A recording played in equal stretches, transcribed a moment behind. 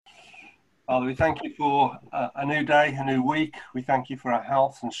Father, we thank you for a new day, a new week. We thank you for our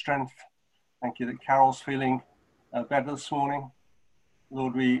health and strength. Thank you that Carol's feeling better this morning.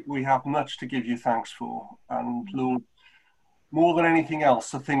 Lord, we have much to give you thanks for. And Lord, more than anything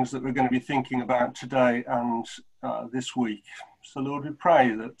else, the things that we're going to be thinking about today and this week. So Lord, we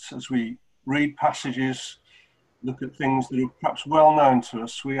pray that as we read passages, look at things that are perhaps well known to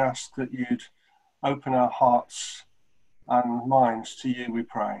us, we ask that you'd open our hearts and minds to you, we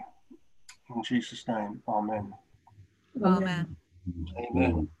pray. In Jesus' name, amen. Amen.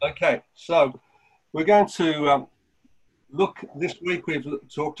 Amen. Okay, so we're going to look this week. We've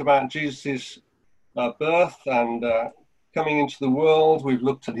talked about Jesus' birth and coming into the world. We've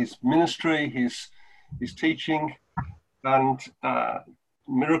looked at his ministry, his teaching, and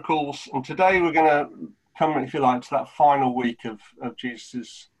miracles. And today we're going to come, if you like, to that final week of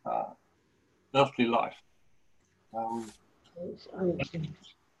Jesus' earthly life.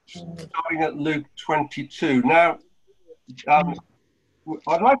 Starting at Luke 22. Now,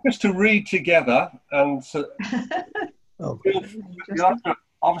 I'd like us to read together, and so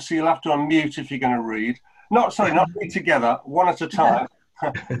obviously you'll have to unmute if you're going to read. Not read together, one at a time.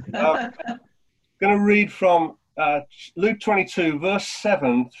 Going to read from Luke 22, verse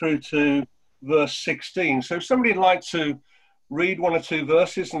 7 through to verse 16. So if somebody'd like to read one or two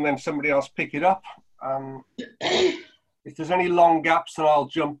verses and then somebody else pick it up. If there's any long gaps, then I'll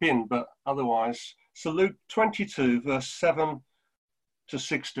jump in, but otherwise. So Luke 22, verse 7 to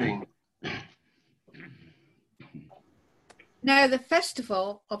 16. Now the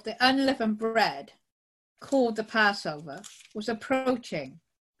festival of the unleavened bread, called the Passover, was approaching.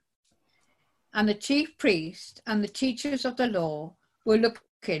 And the chief priests and the teachers of the law were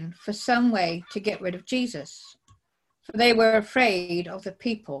looking for some way to get rid of Jesus, for they were afraid of the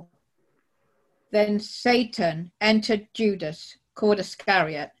people. Then Satan entered Judas, called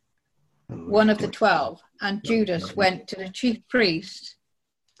Iscariot, one of the 12, and Judas went to the chief priests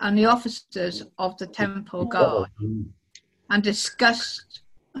and the officers of the temple guard and discussed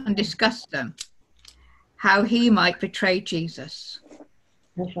them how he might betray Jesus.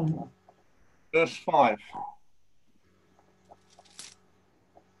 Verse 5.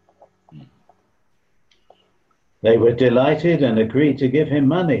 They were delighted and agreed to give him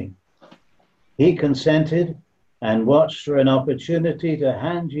money. He consented and watched for an opportunity to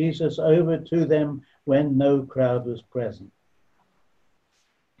hand Jesus over to them when no crowd was present.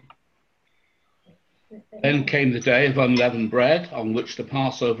 Then came the day of unleavened bread, on which the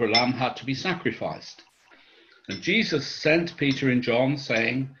Passover lamb had to be sacrificed. And Jesus sent Peter and John,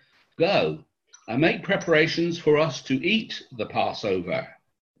 saying, "Go and make preparations for us to eat the Passover."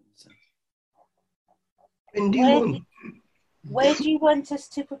 Where do you want us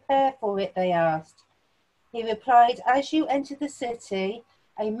to prepare for it? They asked. He replied, "As you enter the city,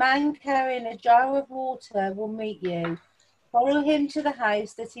 a man carrying a jar of water will meet you. Follow him to the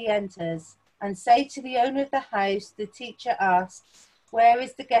house that he enters, and say to the owner of the house, 'The teacher asks, where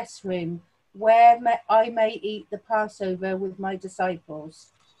is the guest room, where I may eat the Passover with my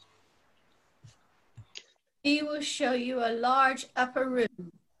disciples?' He will show you a large upper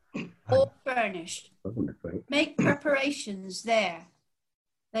room, all furnished. Make preparations there."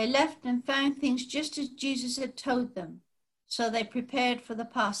 They left and found things just as Jesus had told them, so they prepared for the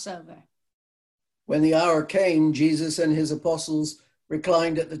Passover. When the hour came, Jesus and his apostles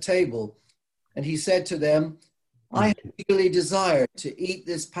reclined at the table, and he said to them, "I have eagerly desired to eat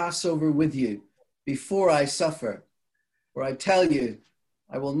this Passover with you before I suffer. For I tell you,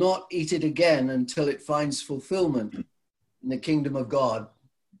 I will not eat it again until it finds fulfillment in the kingdom of God."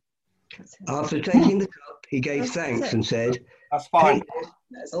 After taking the cup, he gave thanks and said, That's fine.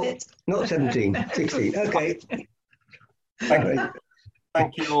 Not 17, 16. Okay.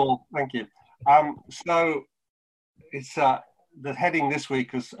 Thank you all. Thank you. So it's the heading this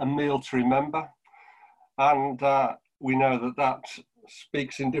week is a meal to remember. And we know that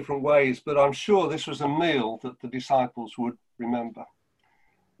speaks in different ways, but I'm sure this was a meal that the disciples would remember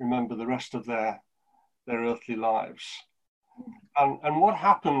the rest of their earthly lives. And what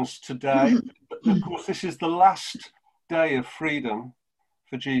happens today, of course, this is the last day of freedom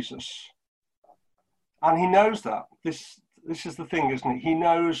for Jesus. And he knows that. This is the thing, isn't it? He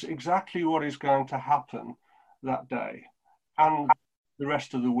knows exactly what is going to happen that day and the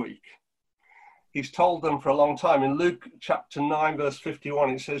rest of the week. He's told them for a long time. In Luke chapter 9, verse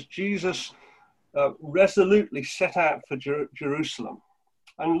 51, it says, Jesus resolutely set out for Jerusalem.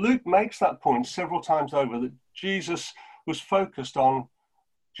 And Luke makes that point several times over, that Jesus was focused on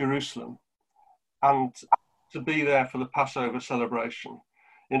Jerusalem and to be there for the Passover celebration.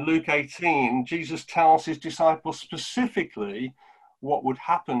 In Luke 18, Jesus tells his disciples specifically what would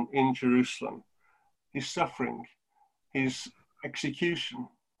happen in Jerusalem, his suffering, his execution,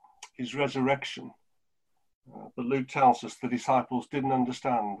 his resurrection. But Luke tells us the disciples didn't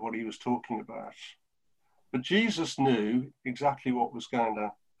understand what he was talking about. But Jesus knew exactly what was going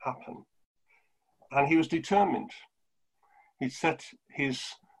to happen. And he was determined. He set his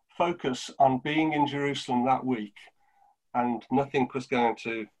focus on being in Jerusalem that week, and nothing was going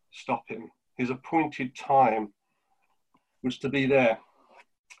to stop him. His appointed time was to be there.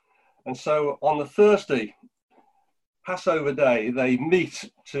 And so on the Thursday, Passover day, they meet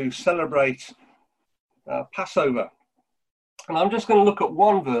to celebrate Passover. And I'm just going to look at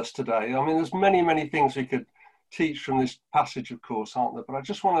one verse today. I mean, there's many, many things we could teach from this passage, of course, aren't there? But I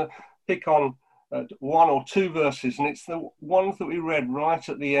just want to pick on one or two verses, and it's the ones that we read right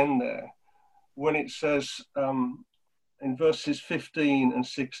at the end there, when it says in verses 15 and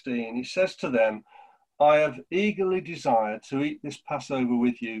 16, he says to them, I have eagerly desired to eat this Passover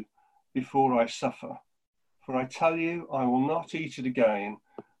with you before I suffer. For I tell you, I will not eat it again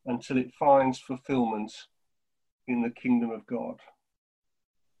until it finds fulfillment in the kingdom of God.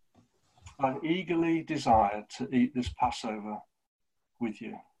 I've eagerly desired to eat this Passover with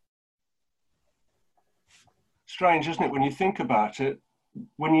you. Strange, isn't it, when you think about it,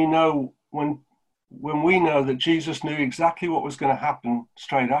 when we know that Jesus knew exactly what was going to happen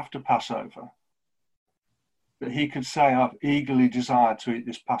straight after Passover, that he could say, I've eagerly desired to eat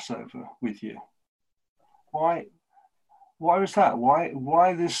this Passover with you. Why was that?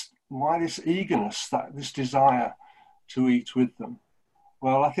 Why this eagerness, this desire to eat with them?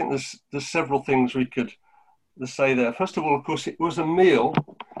 Well, I think there's several things we could say there. First of all, of course, it was a meal,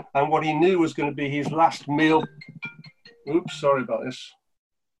 and what he knew was going to be his last meal. Oops, sorry about this.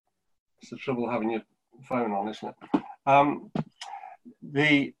 It's the trouble having your phone on, isn't it?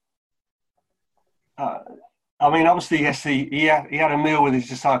 I mean, obviously, yes, he had a meal with his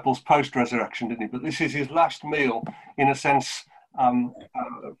disciples post-resurrection, didn't he? But this is his last meal, in a sense,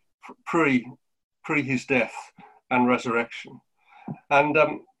 pre his death and resurrection. And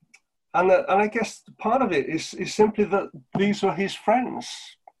I guess part of it is simply that these were his friends.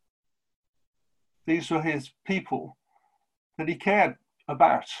 These were his people that he cared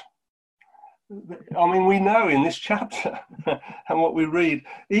about. I mean, we know in this chapter and what we read,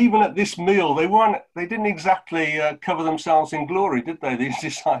 even at this meal, they didn't exactly cover themselves in glory, did they, these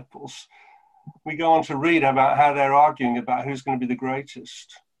disciples? We go on to read about how they're arguing about who's going to be the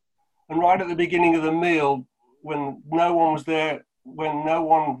greatest. And right at the beginning of the meal, when no one was there, when no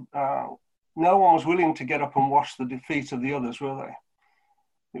one was willing to get up and wash the feet of the others, were they?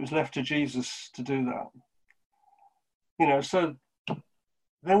 It was left to Jesus to do that. You know, so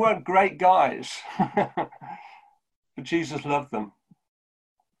they weren't great guys, but Jesus loved them.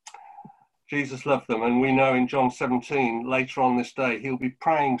 Jesus loved them, and we know in John 17, later on this day, he'll be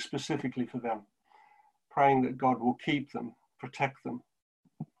praying specifically for them, praying that God will keep them, protect them.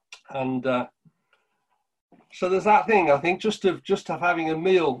 And so there's that thing, I think, just of having a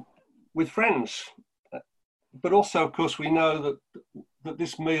meal with friends. But also, of course, we know that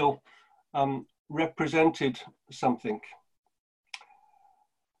this meal represented something.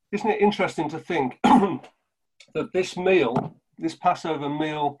 Isn't it interesting to think that this meal, this Passover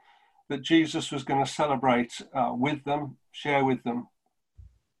meal that Jesus was going to celebrate with them, share with them,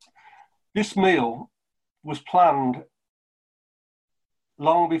 this meal was planned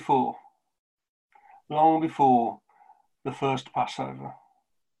long before the first Passover.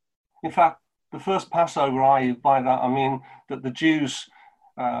 In fact, the first Passover, by that I mean that the Jews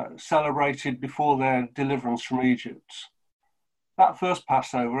celebrated before their deliverance from Egypt. That first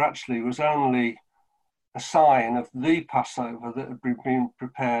Passover actually was only a sign of the Passover that had been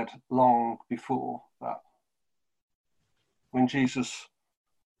prepared long before that, when Jesus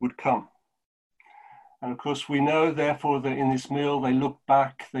would come. And of course, we know, therefore, that in this meal, they look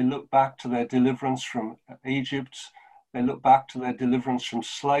back to their deliverance from Egypt. They look back to their deliverance from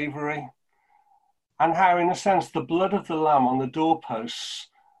slavery, and how, in a sense, the blood of the Lamb on the doorposts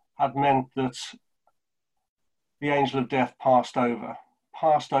had meant that the angel of death passed over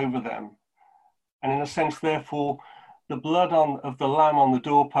them. And in a sense, therefore, the blood of the Lamb on the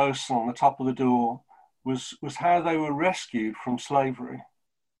doorposts, on the top of the door, was how they were rescued from slavery.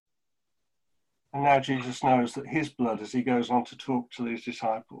 And now Jesus knows that his blood, as he goes on to talk to these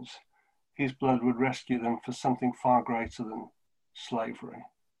disciples, his blood would rescue them for something far greater than slavery.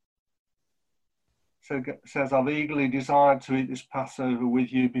 So it says, I've eagerly desired to eat this Passover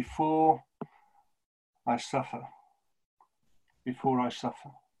with you before I suffer. Before I suffer.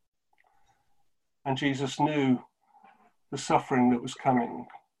 And Jesus knew the suffering that was coming.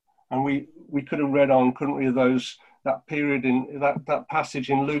 And we could have read on, couldn't we, those that period in that passage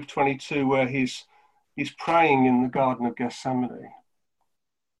in Luke 22 where he's praying in the Garden of Gethsemane.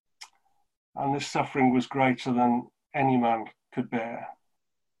 And this suffering was greater than any man could bear.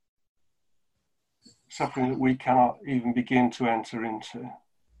 Suffering that we cannot even begin to enter into.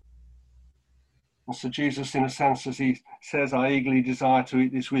 And so Jesus, in a sense, as he says, I eagerly desire to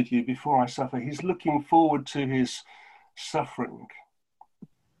eat this with you before I suffer, he's looking forward to his suffering.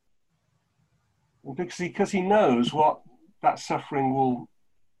 Because he knows what that suffering will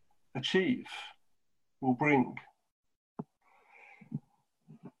achieve, will bring.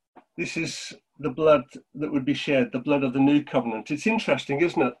 This is the blood that would be shed, the blood of the new covenant. It's interesting,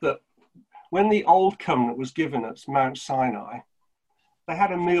 isn't it, that when the old covenant was given at Mount Sinai, they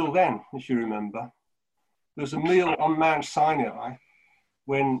had a meal then, if you remember. There was a meal on Mount Sinai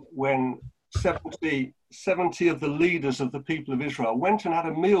when 70 of the leaders of the people of Israel went and had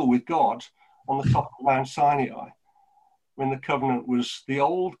a meal with God on the top of Mount Sinai when the covenant was, the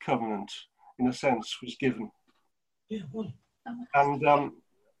old covenant, in a sense, was given. Yeah, well.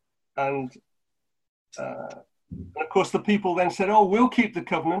 And of course, the people then said, oh, we'll keep the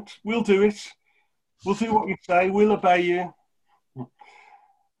covenant. We'll do it. We'll do what you say. We'll obey you.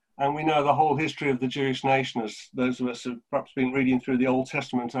 And we know the whole history of the Jewish nation, as those of us who have perhaps been reading through the Old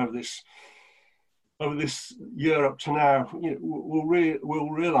Testament over this year up to now, we'll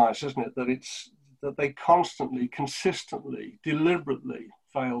realise, isn't it, that they constantly, consistently, deliberately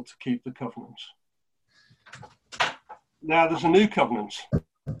failed to keep the covenant. Now there's a new covenant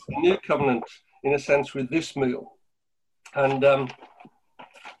in a sense with this meal, and a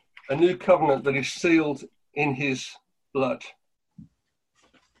new covenant that is sealed in his blood.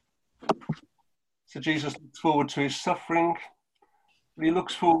 So Jesus looks forward to his suffering, but he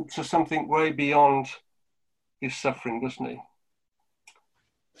looks forward to something way beyond his suffering, doesn't he?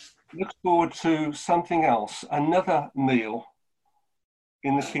 He looks forward to something else, another meal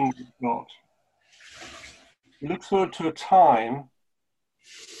in the kingdom of God. He looks forward to a time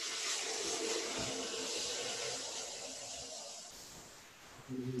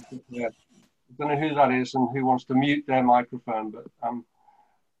I don't know who that is and who wants to mute their microphone, but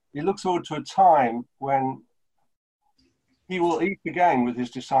he looks forward to a time when he will eat again with his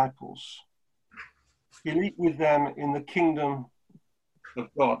disciples. He'll eat with them in the kingdom of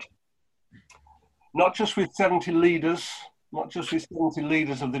God. Not just with 70 leaders, not just with 70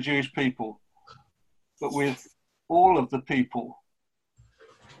 leaders of the Jewish people, but with all of the people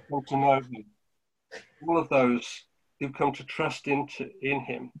who come to know him, all of those who come to trust in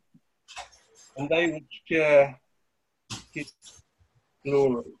him, and they will share his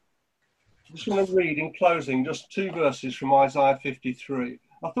glory. I just want to read in closing just 2 verses from Isaiah 53.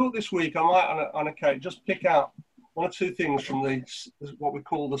 I thought this week I might, on occasion, just pick out 1 or 2 things from what we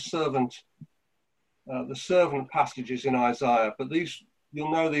call the servant passages in Isaiah. But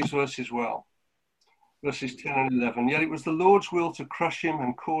you'll know these verses well. Verses 10 and 11. Yet it was the Lord's will to crush him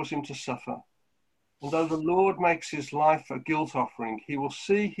and cause him to suffer. And though the Lord makes his life a guilt offering, he will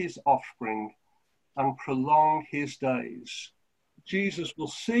see his offspring and prolong his days. Jesus will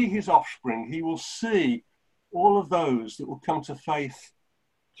see his offspring. He will see all of those that will come to faith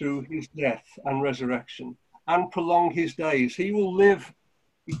through his death and resurrection and prolong his days. He will live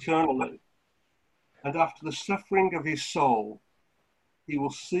eternally. And after the suffering of his soul, he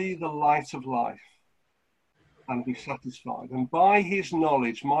will see the light of life and be satisfied. And by his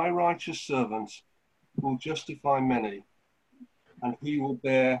knowledge, my righteous servant will justify many, and he will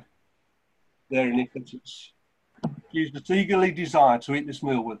bear their iniquities. Jesus eagerly desired to eat this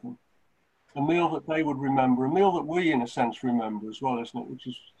meal with them, a meal that they would remember, a meal that we, in a sense, remember as well, isn't it? Which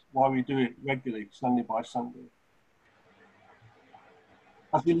is why we do it regularly, Sunday by Sunday.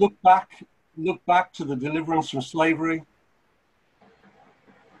 As we look back to the deliverance from slavery,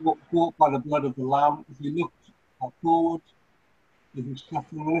 bought by the blood of the Lamb, as we look forward to his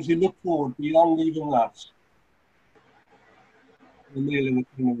suffering, and as you look forward beyond even that, the meal in the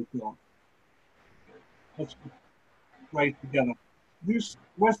kingdom of God. Let's pray together. Where's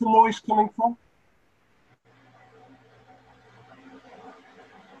the noise coming from?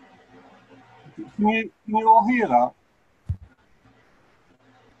 Can you all hear that?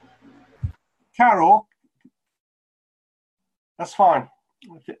 Carol? That's fine.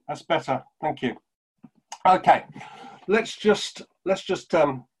 That's better. Thank you. Okay, let's just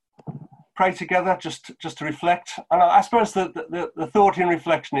pray together, just to reflect. And I suppose the thought in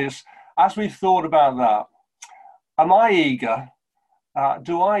reflection is, as we've thought about that, am I eager?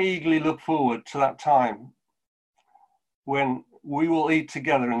 Do I eagerly look forward to that time when we will eat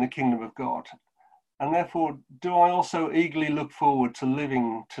together in the kingdom of God? And therefore, do I also eagerly look forward to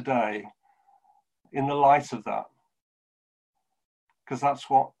living today in the light of that? because that's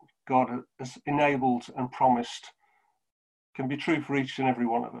what God has enabled and promised can be true for each and every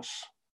one of us.